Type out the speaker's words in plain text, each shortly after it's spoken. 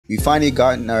we finally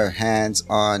gotten our hands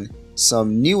on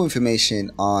some new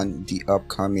information on the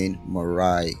upcoming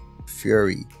Mirai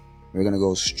Fury. We're gonna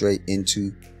go straight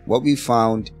into what we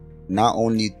found, not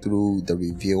only through the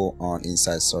reveal on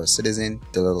Inside Star Citizen,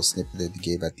 the little snippet that they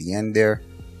gave at the end there,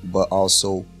 but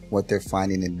also what they're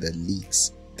finding in the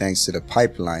leaks thanks to the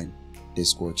Pipeline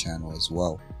Discord channel as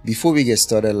well. Before we get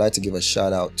started, I'd like to give a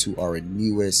shout out to our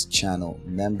newest channel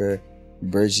member,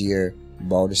 Bergier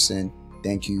Balderson.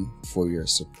 Thank you for your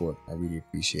support. I really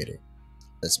appreciate it.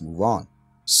 Let's move on.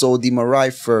 So the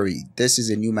Mirai Fury, this is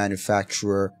a new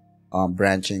manufacturer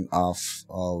branching off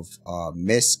of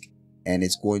MISC, and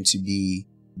it's going to be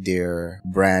their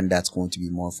brand that's going to be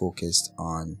more focused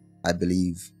on, I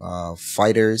believe,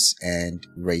 fighters and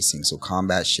racing, so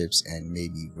combat ships and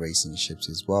maybe racing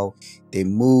ships as well. They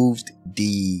moved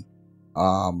the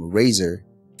Razor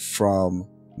from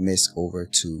MISC over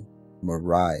to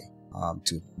Mirai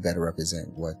to better represent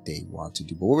what they want to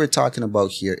do. But what we're talking about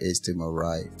here is the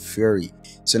Mirai Fury.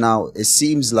 So now it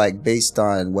seems like, based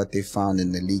on what they found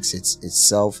in the leaks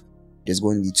itself, there's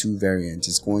going to be two variants.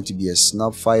 It's going to be a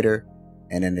snub fighter,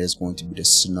 and then there's going to be the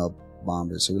snub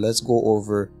bomber. So let's go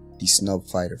over the snub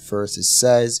fighter first. It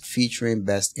says featuring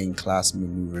best-in-class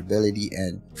maneuverability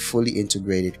and fully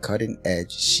integrated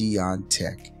cutting-edge Xi'an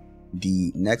tech.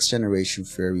 The next generation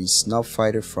Fury snub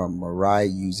fighter from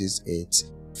Mirai uses its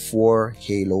 4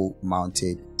 Halo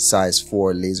mounted size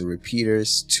 4 laser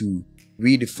repeaters to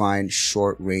redefine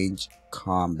short-range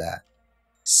combat.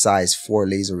 Size 4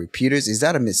 laser repeaters, is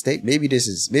that a mistake? Maybe this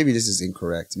is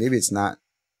incorrect. Maybe it's not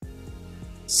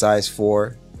size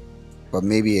 4, but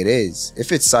maybe it is.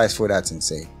 If it's size 4, that's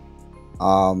insane.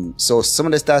 So some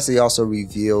of the stats they also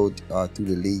revealed through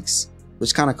the leaks,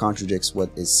 which kind of contradicts what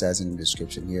it says in the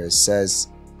description here. It says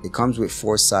it comes with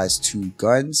 4 size 2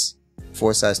 guns,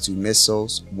 4 size 2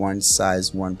 missiles, 1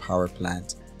 size 1 power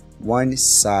plant, 1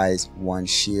 size 1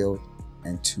 shield,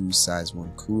 and 2 size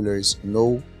 1 coolers.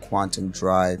 No quantum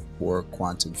drive or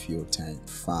quantum fuel tank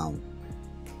found.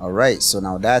 Alright, so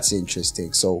now that's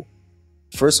interesting. So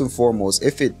first and foremost,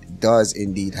 if it does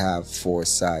indeed have 4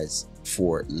 size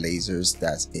 4 lasers,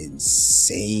 that's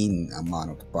insane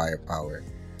amount of firepower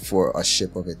for a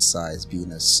ship of its size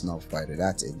being a snub fighter.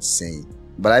 That's insane.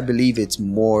 But I believe it's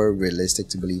more realistic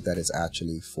to believe that it's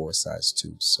actually 4 size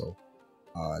 2. So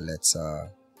let's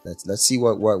see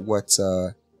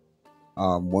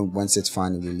once it's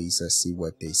finally released, let's see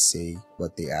what they say,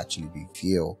 what they actually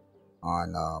reveal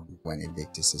on when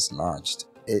Invictus is launched.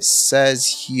 It says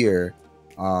here,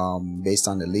 based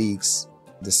on the leaks,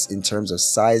 this in terms of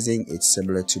sizing, it's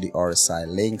similar to the RSI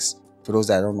Lynx. For those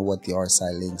that don't know what the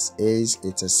RSI Lynx is,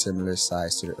 it's a similar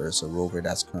size to the Ursa rover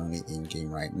that's currently in game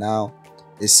right now.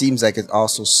 It seems like it's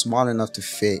also small enough to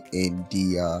fit in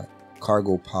the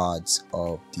cargo pods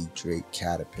of the Drake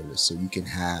Caterpillar, so you can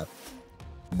have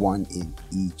 1 in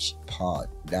each pod.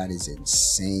 That is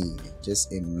insane.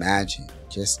 Just imagine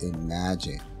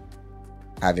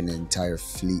having an entire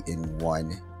fleet in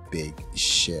one big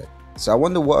ship. So I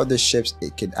wonder what other ships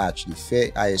it could actually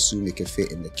fit. I assume it could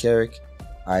fit in the Carrack.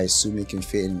 I assume it can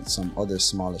fit in some other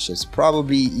smaller ships,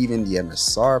 probably even the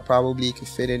MSR probably could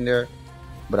fit in there,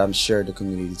 but I'm sure the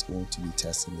community is going to be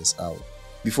testing this out.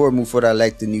 Before we move forward, I'd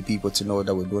like the new people to know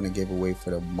that we're doing a giveaway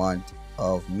for the month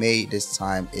of May. This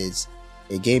time is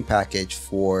a game package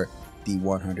for the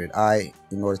 100i.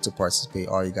 In order to participate,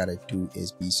 all you gotta do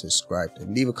is be subscribed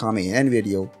and leave a comment in any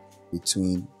video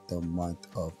between the month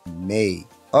of May.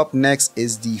 Up next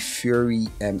is the Fury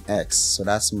MX. So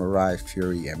that's Mirai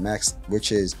Fury MX,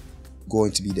 which is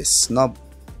going to be the snub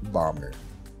bomber.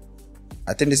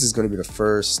 I think this is going to be the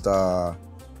first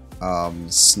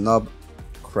snub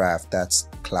craft that's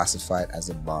classified as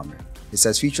a bomber. It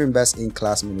says featuring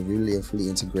best-in-class maneuverability and fully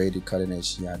integrated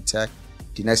cutting-edge Xi'an tech.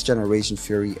 The next generation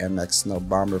Fury MX snub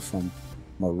bomber from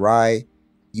Mirai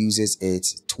uses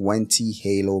its 20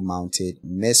 Halo mounted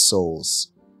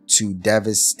missiles to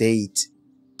devastate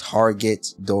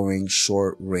targets during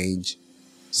short range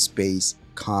space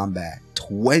combat.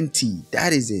 20,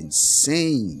 that is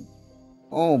insane.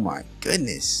 Oh my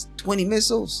goodness, 20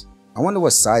 missiles. I wonder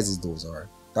what sizes those are.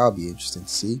 That'll be interesting to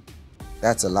see.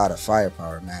 That's a lot of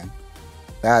firepower, man.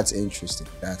 That's interesting.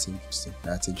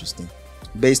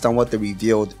 Based on what they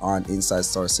revealed on Inside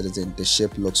Star Citizen, the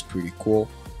ship looks pretty cool.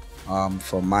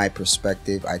 From my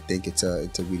perspective, I think it's a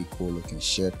really cool looking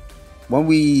ship. When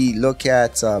we look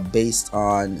at based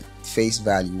on face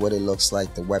value, what it looks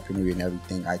like, the weaponry and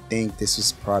everything, I think this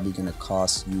is probably going to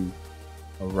cost you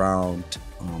around,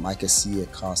 I can see it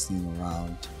costing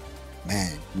around,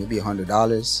 man, maybe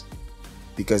 $100,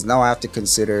 because now I have to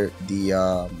consider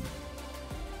the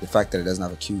fact that it doesn't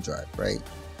have a Q drive, right?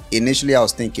 initially I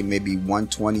was thinking maybe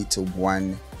 120 to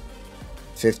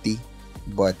 150,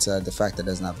 but the fact that it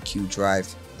doesn't have a Q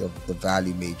drive, the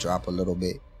value may drop a little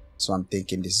bit. So I'm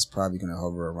thinking this is probably going to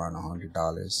hover around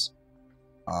 $100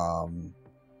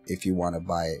 if you want to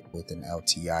buy it with an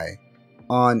LTI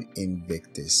on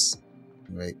Invictus.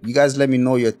 Right, you guys let me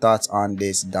know your thoughts on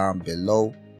this down below.